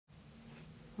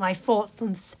my thoughts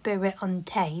on Spirit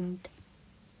Untamed.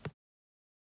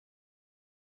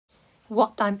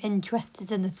 What I'm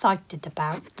interested and excited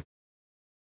about.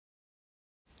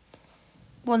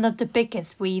 One of the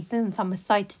biggest reasons I'm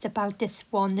excited about this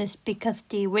one is because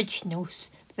the original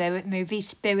Spirit movie,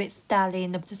 Spirit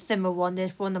Stallion of the Cimarron,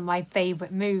 is one of my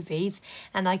favourite movies,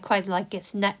 and I quite like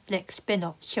its Netflix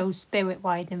spin-off show Spirit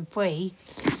Riding Free.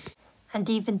 And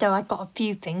even though I got a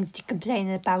few things to complain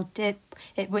about it,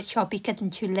 which I'll be getting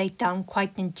to later, I'm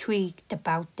quite intrigued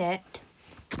about it.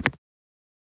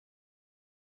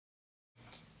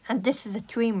 And this is a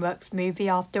DreamWorks movie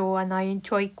after all, and I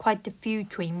enjoy quite a few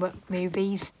DreamWorks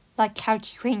movies, like How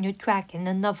to Train Your Dragon,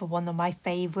 another one of my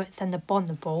favourites, and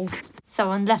Abominable.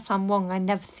 So unless I'm wrong, I've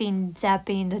never seen there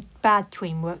being a bad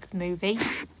DreamWorks movie.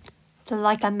 So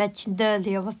like I mentioned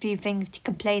earlier, a few things to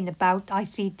complain about, I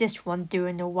see this one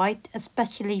doing alright,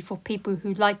 especially for people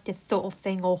who like this sort of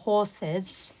thing or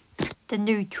horses. The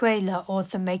new trailer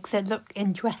also makes it look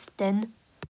interesting.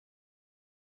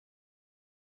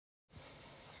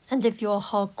 And if you're a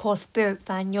hardcore Spirit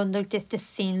fan, you'll notice this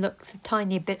scene looks a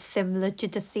tiny bit similar to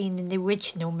the scene in the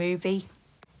original movie.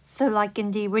 So like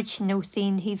in the original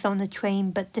scene, he's on a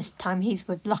train, but this time he's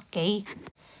with Lucky.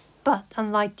 But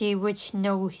unlike the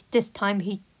original, this time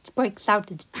he breaks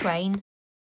out of the train.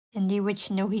 In the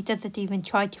original, he doesn't even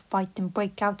try to fight and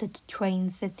break out of the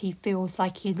train since he feels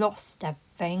like he lost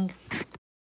everything.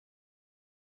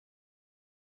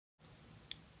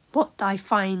 What I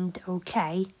find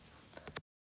okay.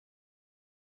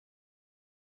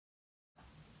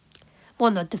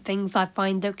 One of the things I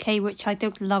find okay, which I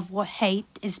don't love or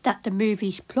hate, is that the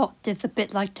movie's plot is a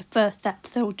bit like the first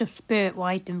episode of Spirit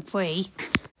Riding Free.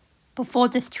 Before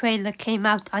this trailer came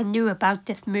out, I knew about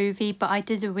this movie, but I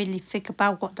didn't really think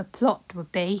about what the plot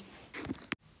would be.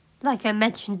 Like I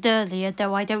mentioned earlier,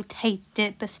 though I don't hate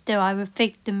it, but still I would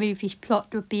think the movie's plot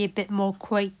would be a bit more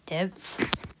creative.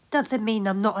 Doesn't mean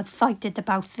I'm not excited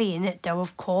about seeing it though,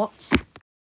 of course.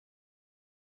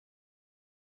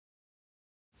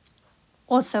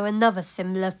 Also, another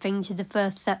similar thing to the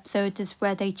first episode is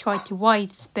where they try to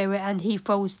ride Spirit and he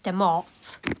throws them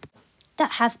off.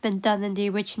 That has been done in the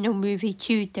original movie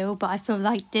too though, but I feel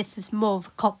like this is more of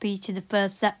a copy to the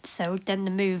first episode than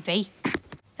the movie.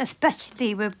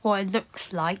 Especially with what it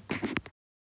looks like.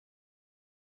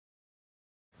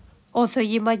 Also,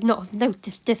 you might not have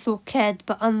noticed this or cared,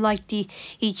 but unlike the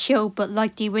show, but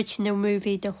like the original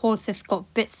movie, the horses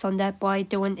got bits on their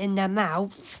bridle and in their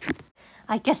mouths.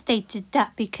 I guess they did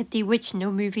that because the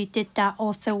original movie did that,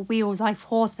 also real-life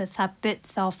horses have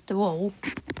bits after all.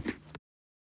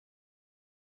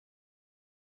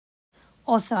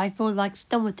 Also, I feel like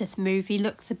some of this movie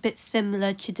looks a bit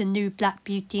similar to the new Black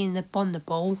Beauty and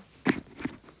Abominable.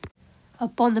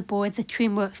 Abominable is a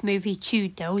DreamWorks movie too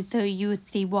though, so you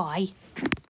would see why.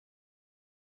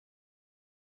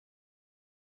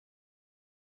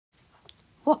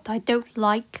 What I don't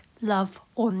like, love,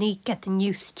 or need getting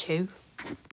used to.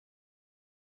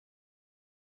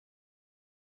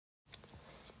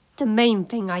 The main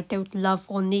thing I don't love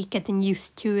or need getting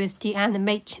used to is the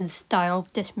animation style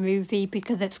of this movie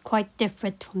because it's quite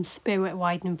different from Spirit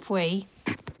Riding Free.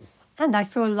 And I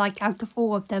feel like out of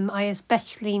all of them, I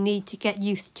especially need to get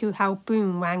used to how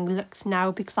Boomerang looks now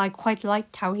because I quite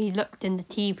liked how he looked in the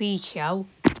TV show.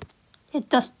 It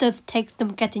just does take some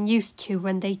getting used to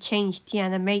when they changed the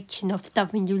animation of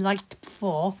something you liked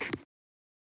before.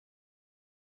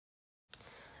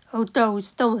 Although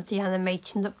some of the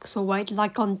animation looks alright,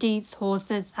 like on these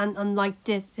horses, and unlike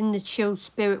this in the show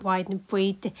Spirit Riding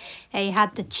Free, they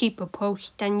had the cheap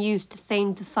approach and used the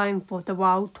same design for the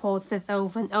wild horses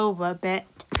over and over a bit.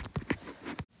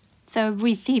 So if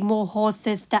we see more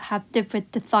horses that have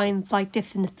different designs like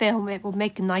this in the film, it will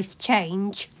make a nice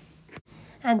change.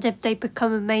 And if they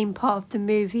become a main part of the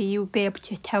movie, you'll be able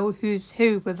to tell who's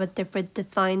who with a different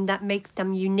design that makes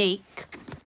them unique.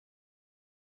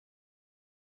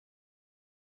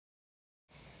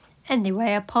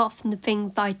 Anyway, apart from the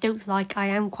things I don't like, I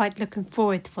am quite looking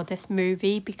forward for this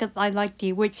movie because I like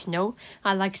the original,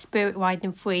 I like Spirit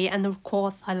Riding Free, and of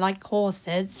course I like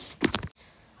horses.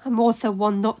 I'm also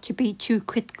one not to be too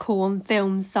critical on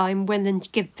films, so I'm willing to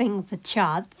give things a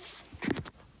chance.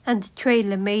 And the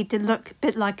trailer made it look a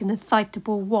bit like an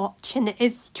excitable watch, and it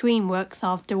is DreamWorks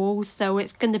after all, so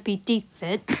it's going to be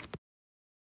decent.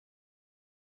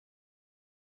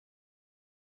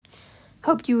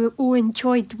 Hope you all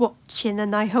enjoyed watching,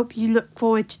 and I hope you look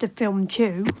forward to the film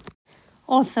too.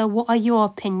 Also, what are your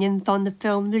opinions on the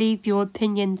film? Leave your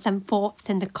opinions and thoughts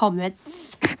in the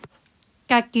comments.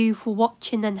 Thank you for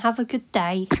watching and have a good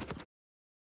day.